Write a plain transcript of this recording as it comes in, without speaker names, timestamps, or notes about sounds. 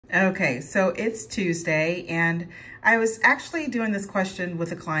Okay, so it's Tuesday, and I was actually doing this question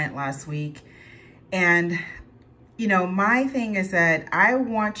with a client last week. And, you know, my thing is that I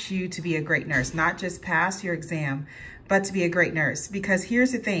want you to be a great nurse, not just pass your exam, but to be a great nurse. Because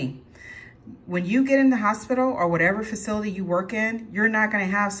here's the thing. When you get in the hospital or whatever facility you work in, you're not going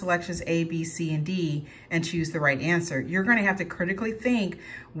to have selections A, B, C, and D and choose the right answer. You're going to have to critically think,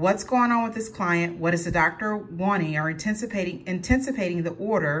 what's going on with this client? What is the doctor wanting or anticipating the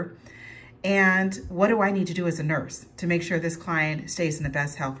order? And what do I need to do as a nurse to make sure this client stays in the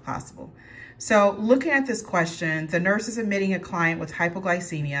best health possible? So looking at this question, the nurse is admitting a client with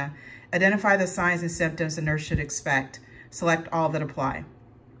hypoglycemia. Identify the signs and symptoms the nurse should expect. Select all that apply.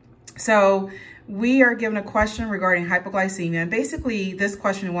 So we are given a question regarding hypoglycemia. And basically, this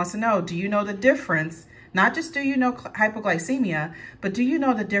question wants to know, do you know the difference? Not just do you know hypoglycemia, but do you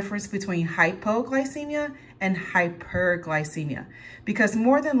know the difference between hypoglycemia and hyperglycemia? Because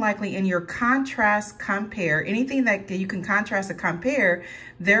more than likely in your contrast compare, anything that you can contrast or compare,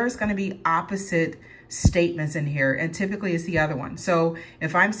 there's going to be opposite statements in here. And typically it's the other one. So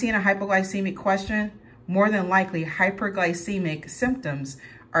if I'm seeing a hypoglycemic question, more than likely hyperglycemic symptoms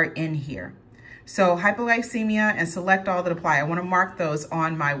are in here. So hypoglycemia and select all that apply. I want to mark those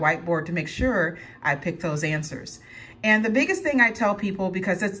on my whiteboard to make sure I pick those answers. And the biggest thing I tell people,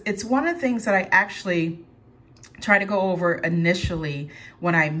 because it's one of the things that I actually try to go over initially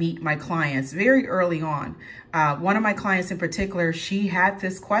when I meet my clients very early on. One of my clients in particular, she had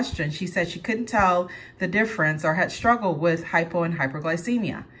this question. She said she couldn't tell the difference or had struggled with hypo and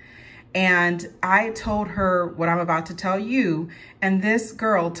hyperglycemia. And I told her what I'm about to tell you. And this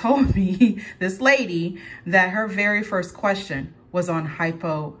girl told me, this lady, that her very first question was on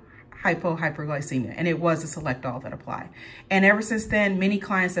hyperglycemia. And it was a select all that apply. And ever since then, many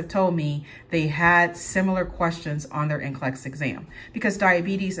clients have told me they had similar questions on their NCLEX exam because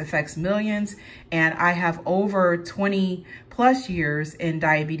diabetes affects millions. And I have over 20 plus years in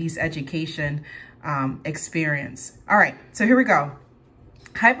diabetes education experience. All right, so here we go.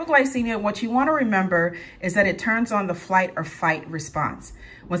 Hypoglycemia, what you want to remember is that it turns on the flight or fight response.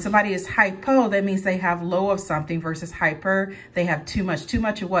 When somebody is hypo, that means they have low of something versus hyper, they have too much. Too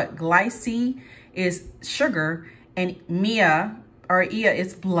much of what? Glyce is sugar and mia or ia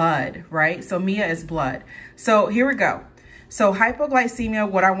is blood, right? So mia is blood. So here we go. So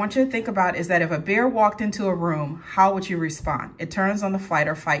hypoglycemia, what I want you to think about is that if a bear walked into a room, how would you respond? It turns on the flight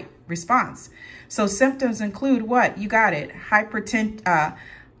or fight response. So symptoms include what? You got it.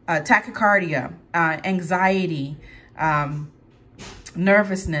 Tachycardia, anxiety,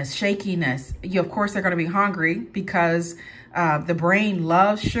 nervousness, shakiness. Of course, they're going to be hungry because the brain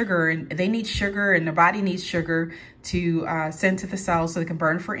loves sugar and they need sugar and the body needs sugar to send to the cells so they can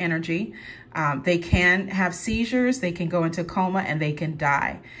burn for energy. They can have seizures, they can go into coma, and they can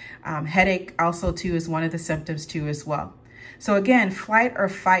die. Headache also too is one of the symptoms too as well. So again, flight or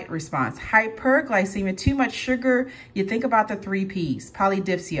fight response. Hyperglycemia, too much sugar. You think about the 3 Ps,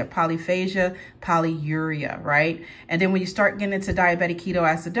 polydipsia, polyphagia, polyuria, right? And then when you start getting into diabetic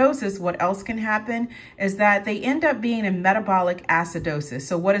ketoacidosis, what else can happen is that they end up being in metabolic acidosis.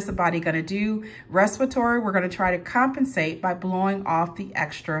 So what is the body going to do? Respiratory, we're going to try to compensate by blowing off the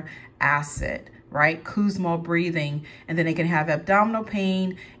extra acid, right? Kussmaul breathing, and then they can have abdominal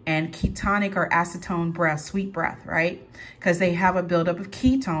pain and ketonic or acetone breath, sweet breath, right? Because they have a buildup of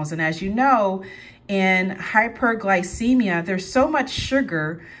ketones. And as you know, in hyperglycemia, there's so much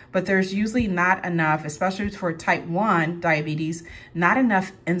sugar, but there's usually not enough, especially for type 1 diabetes, not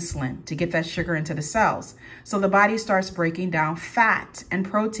enough insulin to get that sugar into the cells. So the body starts breaking down fat and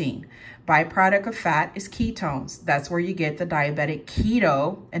protein. Byproduct of fat is ketones. That's where you get the diabetic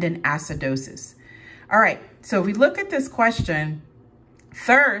keto and then acidosis. All right, so if we look at this question,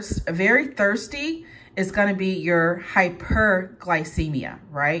 thirst, very thirsty, is going to be your hyperglycemia,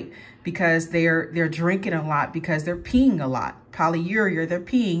 right? Because they're drinking a lot, because they're peeing a lot. Polyuria, they're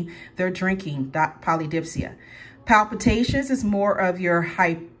peeing, they're drinking, polydipsia. Palpitations is more of your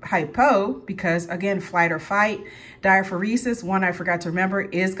hypo, because again, flight or fight. Diaphoresis, one I forgot to remember,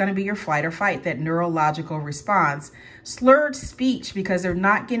 is going to be your flight or fight, that neurological response. Slurred speech, because they're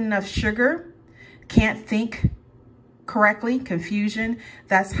not getting enough sugar, can't think correctly, confusion,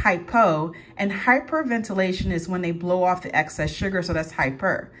 that's hypo. And hyperventilation is when they blow off the excess sugar, so that's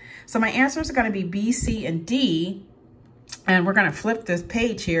hyper. So my answers are going to be B, C, and D. And we're going to flip this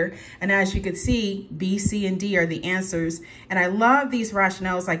page here. And as you can see, B, C, and D are the answers. And I love these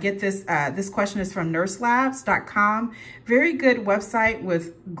rationales. I get this, this question is from nurselabs.com. Very good website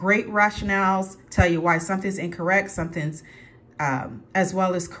with great rationales, tell you why something's incorrect, something's as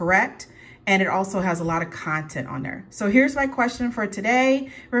well as correct. And it also has a lot of content on there. So here's my question for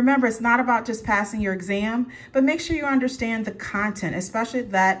today. Remember, it's not about just passing your exam, but make sure you understand the content, especially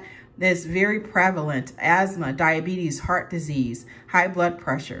that is very prevalent: asthma, diabetes, heart disease, high blood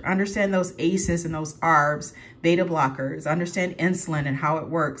pressure. Understand those ACEs and those ARBs, beta blockers. Understand insulin and how it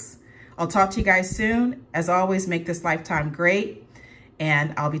works. I'll talk to you guys soon. As always, make this lifetime great.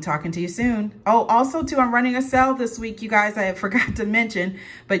 And I'll be talking to you soon. Oh, also too, I'm running a sale this week, you guys. I forgot to mention,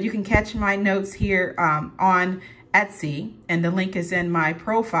 but you can catch my notes here on Etsy, and the link is in my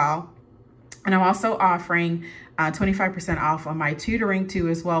profile. And I'm also offering 25% off on my tutoring too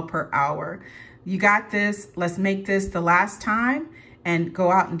as well per hour. You got this. Let's make this the last time and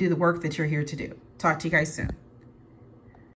go out and do the work that you're here to do. Talk to you guys soon.